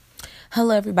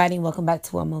Hello, everybody, and welcome back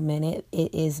to One More Minute.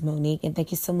 It is Monique, and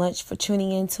thank you so much for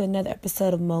tuning in to another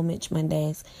episode of Moment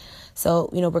Mondays. So,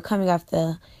 we're coming off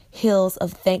the heels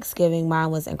of Thanksgiving.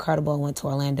 Mine was incredible. I went to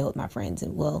Orlando with my friends,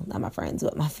 and not my friends,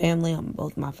 but my family on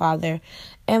both my father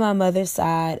and my mother's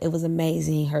side. It was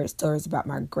amazing. Heard stories about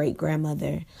my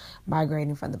great-grandmother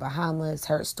migrating from the Bahamas.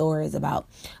 Heard stories about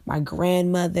my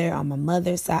grandmother on my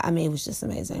mother's side. It was just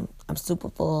amazing. I'm super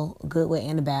full, good way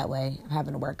and a bad way. I'm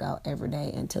having to work out every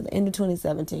day until the end of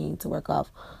 2017 to work off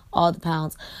all the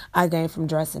pounds I gained from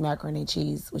dressing macaroni and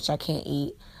cheese, which I can't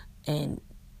eat, and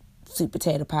sweet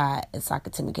potato pie and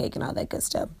sakatimi cake and all that good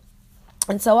stuff.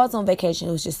 And so I was on vacation.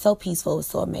 It was just so peaceful. It was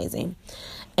so amazing.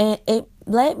 And it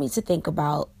led me to think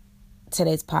about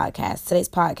today's podcast. Today's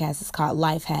podcast is called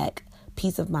Life Hack.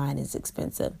 Peace of mind is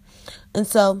expensive. And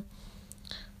so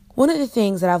one of the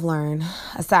things that I've learned,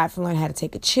 aside from learning how to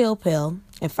take a chill pill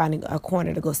and finding a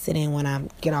corner to go sit in when I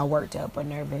get all worked up or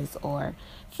nervous or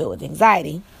filled with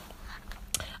anxiety,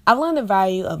 I've learned the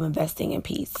value of investing in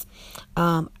peace.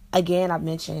 Again, I've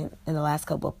mentioned in the last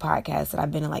couple of podcasts that I've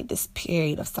been in this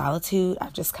period of solitude.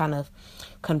 I've just kind of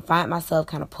confined myself,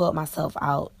 kind of pulled myself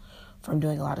out from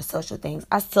doing a lot of social things.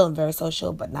 I still am very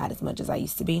social, but not as much as I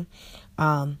used to be.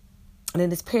 And in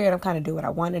this period, I'm kind of doing what I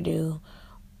want to do,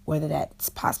 whether that's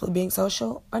possibly being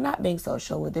social or not being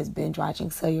social, whether it's binge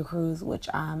watching Celia Cruz, which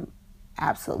I'm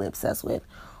absolutely obsessed with,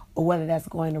 or whether that's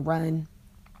going to run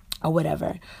or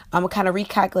whatever. I'm kind of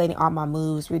recalculating all my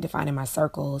moves, redefining my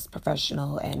circles,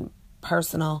 professional and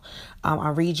personal. I'm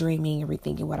redreaming and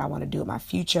rethinking what I want to do with my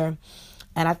future.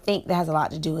 And I think that has a lot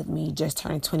to do with me just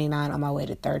turning 29 on my way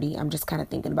to 30. I'm just kind of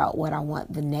thinking about what I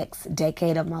want the next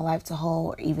decade of my life to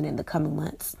hold, or even in the coming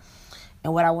months,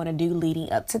 and what I want to do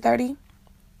leading up to 30.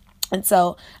 And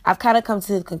so I've kind of come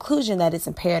to the conclusion that it's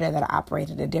imperative that I operate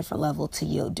at a different level to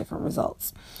yield different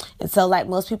results. And so like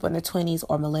most people in their 20s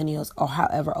or millennials or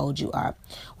however old you are,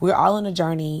 we're all on a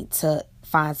journey to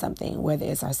find something, whether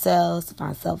it's ourselves, to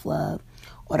find self-love,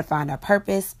 or to find our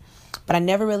purpose. But I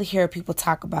never really hear people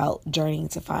talk about journeying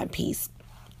to find peace.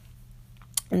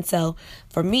 And so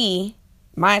for me,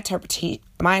 my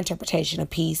interpretation of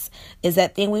peace is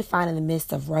that thing we find in the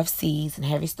midst of rough seas and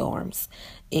heavy storms.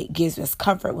 It gives us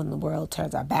comfort when the world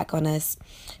turns our back on us.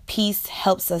 Peace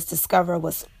helps us discover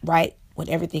what's right when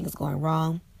everything is going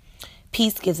wrong.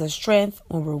 Peace gives us strength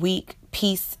when we're weak.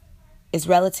 Peace is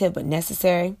relative but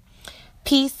necessary.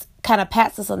 Peace kind of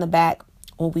pats us on the back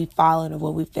when we've fallen or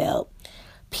when we failed.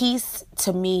 Peace,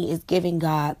 to me, is giving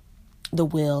God the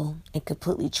will and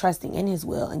completely trusting in his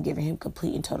will and giving him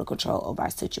complete and total control over our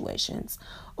situations,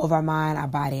 over our mind, our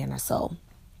body, and our soul.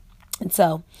 And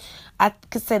so I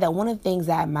could say that one of the things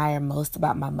I admire most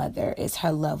about my mother is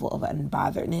her level of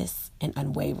unbotheredness and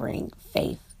unwavering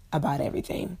faith about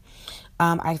everything.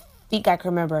 I think I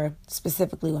can remember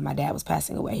specifically when my dad was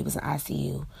passing away. He was in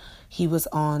ICU. He was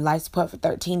on life support for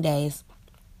 13 days.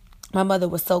 My mother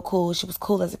was so cool. She was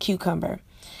cool as a cucumber.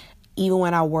 Even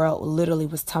when our world literally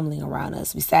was tumbling around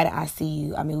us. We sat in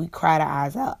ICU. We cried our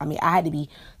eyes out. I had to be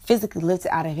physically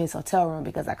lifted out of his hotel room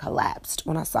because I collapsed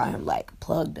when I saw him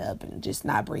plugged up and just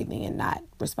not breathing and not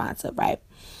responsive, right?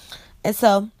 And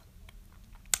so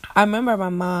I remember my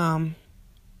mom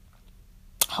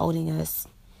holding us,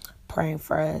 praying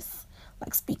for us,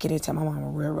 speaking into my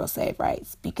mom, real safe, right?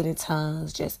 Speaking in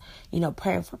tongues, just,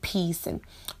 praying for peace and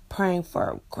praying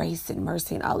for grace and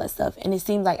mercy and all that stuff. And it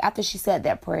seemed like after she said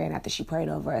that prayer and after she prayed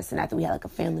over us and after we had a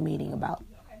family meeting about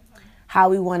how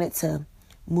we wanted to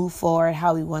move forward,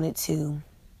 how we wanted to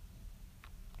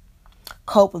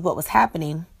cope with what was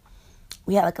happening,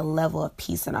 we had a level of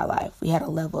peace in our life. We had a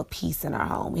level of peace in our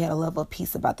home. We had a level of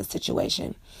peace about the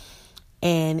situation.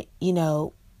 And,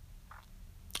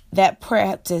 that prayer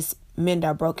helped us mend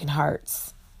our broken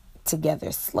hearts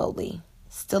together slowly.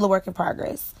 Still a work in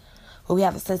progress. But we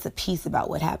have a sense of peace about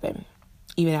what happened,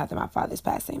 even after my father's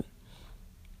passing.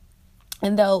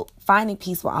 And though finding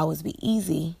peace will always be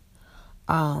easy,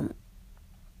 my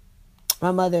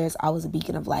mother is always a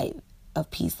beacon of light, of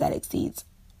peace that exceeds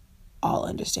all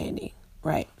understanding,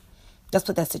 right? That's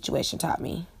what that situation taught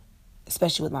me,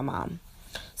 especially with my mom.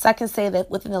 So I can say that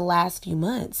within the last few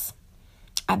months,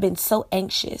 I've been so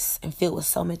anxious and filled with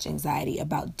so much anxiety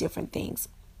about different things.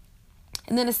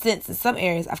 And in a sense, in some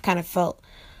areas, I've kind of felt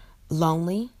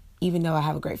lonely, even though I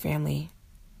have a great family,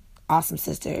 awesome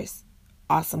sisters,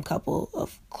 awesome couple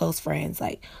of close friends.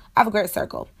 I have a great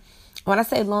circle. When I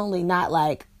say lonely, not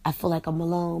I feel like I'm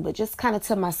alone, but just kind of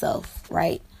to myself,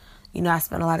 right? I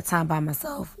spend a lot of time by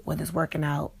myself, whether it's working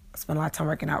out. I spend a lot of time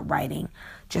working out, writing,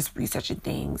 just researching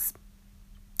things.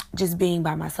 Just being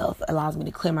by myself allows me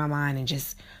to clear my mind and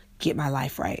just get my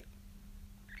life right.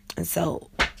 And so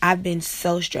I've been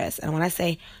so stressed. And when I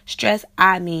say stressed,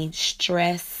 I mean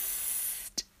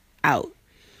stressed out.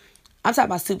 I'm talking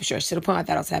about super stressed to the point I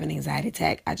thought I was having an anxiety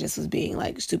attack. I just was being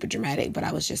like super dramatic, but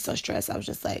I was just so stressed. I was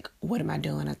just like, what am I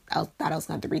doing? I thought I was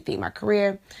going to have to rethink my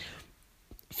career,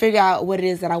 figure out what it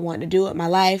is that I want to do with my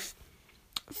life,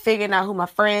 figuring out who my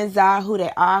friends are, who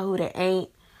they ain't,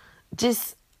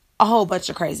 just a whole bunch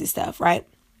of crazy stuff, right?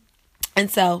 And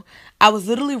so I was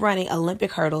literally running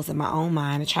Olympic hurdles in my own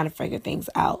mind and trying to figure things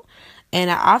out.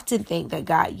 And I often think that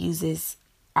God uses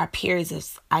our periods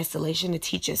of isolation to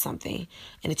teach us something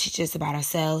and to teach us about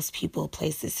ourselves, people,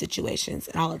 places, situations,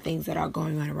 and all the things that are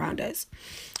going on around us.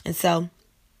 And so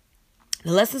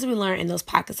the lessons we learn in those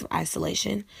pockets of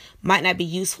isolation might not be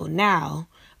useful now,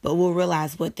 but we'll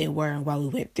realize what they were and why we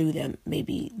went through them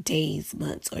maybe days,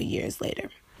 months, or years later.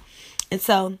 And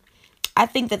so I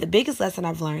think that the biggest lesson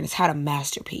I've learned is how to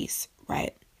masterpiece,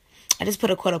 right? I just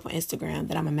put a quote up on Instagram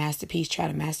that I'm a masterpiece, try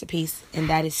to masterpiece, and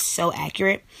that is so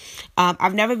accurate.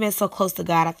 I've never been so close to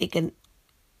God. I think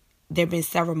there have been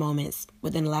several moments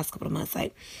within the last couple of months.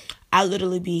 Like, I'm going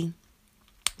to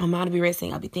be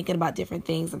racing. I'll be thinking about different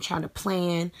things. I'm trying to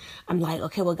plan. I'm like,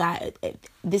 okay, well, God,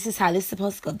 this is how this is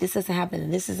supposed to go. If this doesn't happen,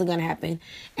 and this isn't going to happen.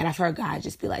 And I've heard God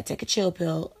just be like, take a chill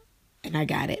pill, and I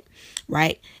got it,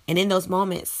 right? And in those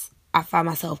moments, I find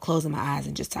myself closing my eyes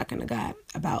and just talking to God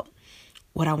about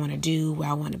what I want to do, where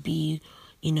I want to be,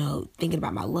 thinking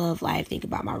about my love life, thinking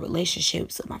about my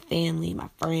relationships with my family, my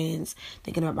friends,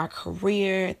 thinking about my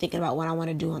career, thinking about what I want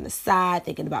to do on the side,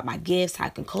 thinking about my gifts, how I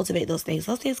can cultivate those things.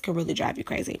 Those things can really drive you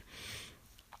crazy.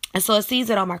 And so it seems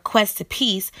that on my quest to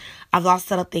peace, I've lost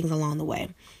subtle things along the way.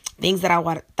 Things that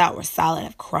I thought were solid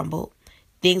have crumbled.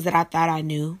 Things that I thought I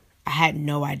knew, I had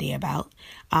no idea about.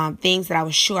 Things that I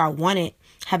was sure I wanted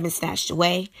have been snatched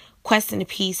away. Questing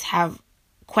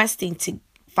to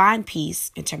find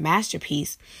peace and to master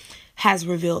peace has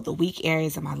revealed the weak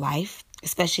areas of my life,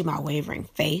 especially my wavering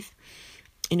faith.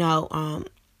 For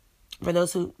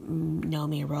those who know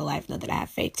me in real life, know that I have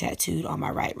faith tattooed on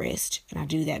my right wrist. And I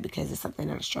do that because it's something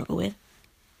that I struggle with.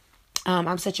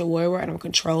 I'm such a worrier and I'm a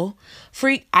control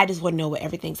freak. I just want to know what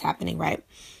everything's happening, right?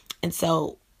 And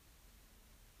so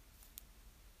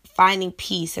finding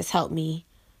peace has helped me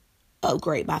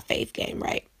upgrade my faith game,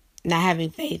 right? Not having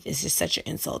faith is just such an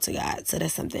insult to God. So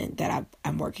that's something that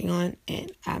I'm working on,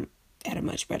 and I'm at a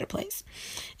much better place.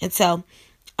 And so,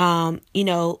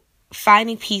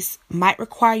 finding peace might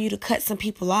require you to cut some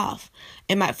people off.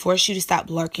 It might force you to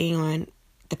stop lurking on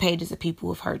the pages of people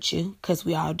who've hurt you, because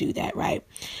we all do that, right?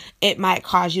 It might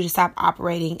cause you to stop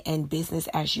operating in business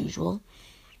as usual,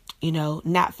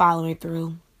 not following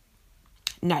through,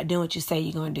 not doing what you say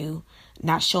you're going to do,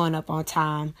 not showing up on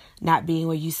time, not being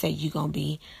where you say you're going to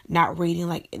be, not reading,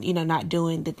 not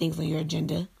doing the things on your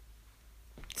agenda.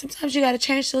 Sometimes you got to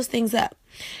change those things up.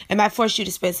 It might force you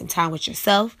to spend some time with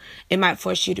yourself. It might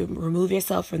force you to remove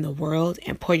yourself from the world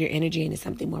and pour your energy into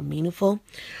something more meaningful.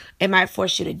 It might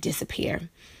force you to disappear.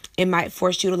 It might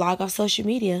force you to log off social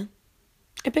media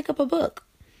and pick up a book.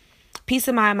 Peace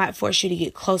of mind might force you to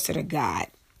get closer to God,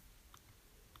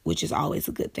 which is always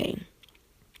a good thing.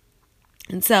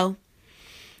 And so,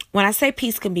 when I say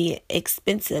peace can be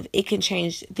expensive, it can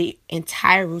change the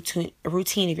entire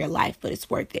routine of your life, but it's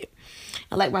worth it.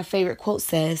 And like my favorite quote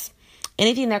says,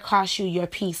 anything that costs you your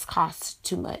peace costs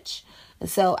too much. And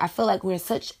so I feel like we're in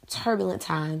such turbulent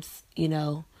times,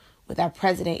 with our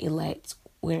president-elect.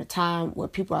 We're in a time where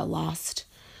people are lost,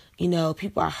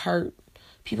 people are hurt.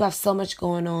 People have so much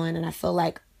going on. And I feel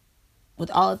like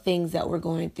with all the things that we're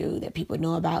going through that people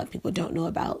know about and people don't know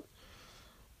about,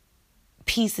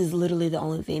 peace is literally the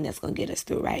only thing that's going to get us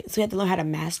through, right? So we have to learn how to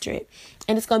master it.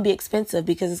 And it's going to be expensive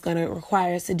because it's going to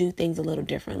require us to do things a little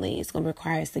differently. It's going to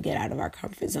require us to get out of our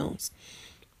comfort zones.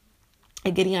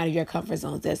 And getting out of your comfort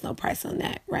zones, there's no price on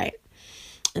that, right?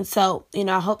 And so,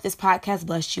 I hope this podcast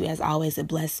blessed you. As always, it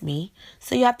blessed me.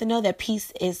 So you have to know that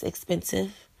peace is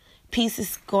expensive. Peace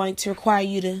is going to require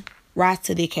you to rise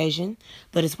to the occasion,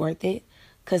 but it's worth it,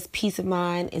 because peace of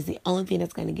mind is the only thing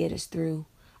that's going to get us through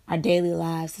our daily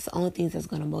lives. It's the only thing that's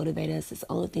going to motivate us. It's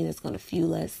the only thing that's going to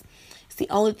fuel us. It's the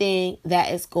only thing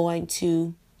that is going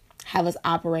to have us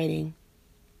operating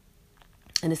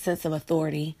in a sense of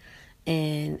authority.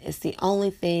 And it's the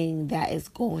only thing that is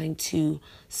going to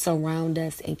surround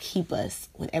us and keep us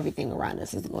when everything around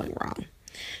us is going wrong.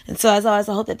 And so, as always,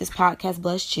 I hope that this podcast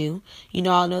blessed you.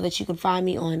 All know that you can find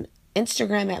me on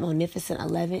Instagram at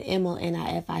Monificent11,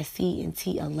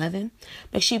 Monificent11.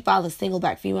 Make sure you follow the Single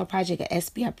Black Female Project at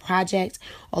SBI Project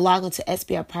or log on to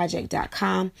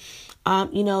SBIproject.com.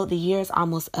 The year is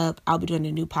almost up. I'll be doing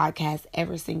a new podcast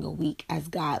every single week as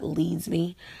God leads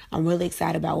me. I'm really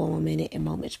excited about One More Minute and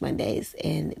Moment Mondays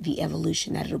and the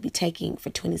evolution that it'll be taking for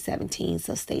 2017.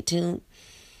 So stay tuned.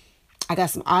 I got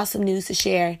some awesome news to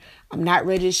share. I'm not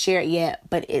ready to share it yet,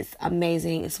 but it's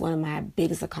amazing. It's one of my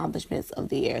biggest accomplishments of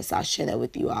the year. So I'll share that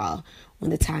with you all when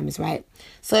the time is right.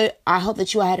 So I hope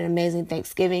that you all had an amazing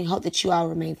Thanksgiving. Hope that you all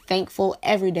remain thankful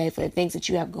every day for the things that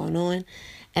you have going on.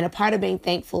 And a part of being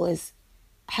thankful is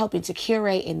helping to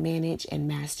curate and manage and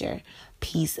master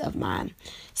peace of mind.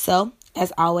 So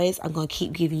as always, I'm going to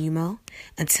keep giving you more.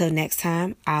 Until next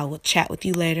time, I will chat with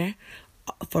you later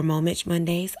for Moment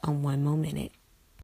Mondays on One More Minute.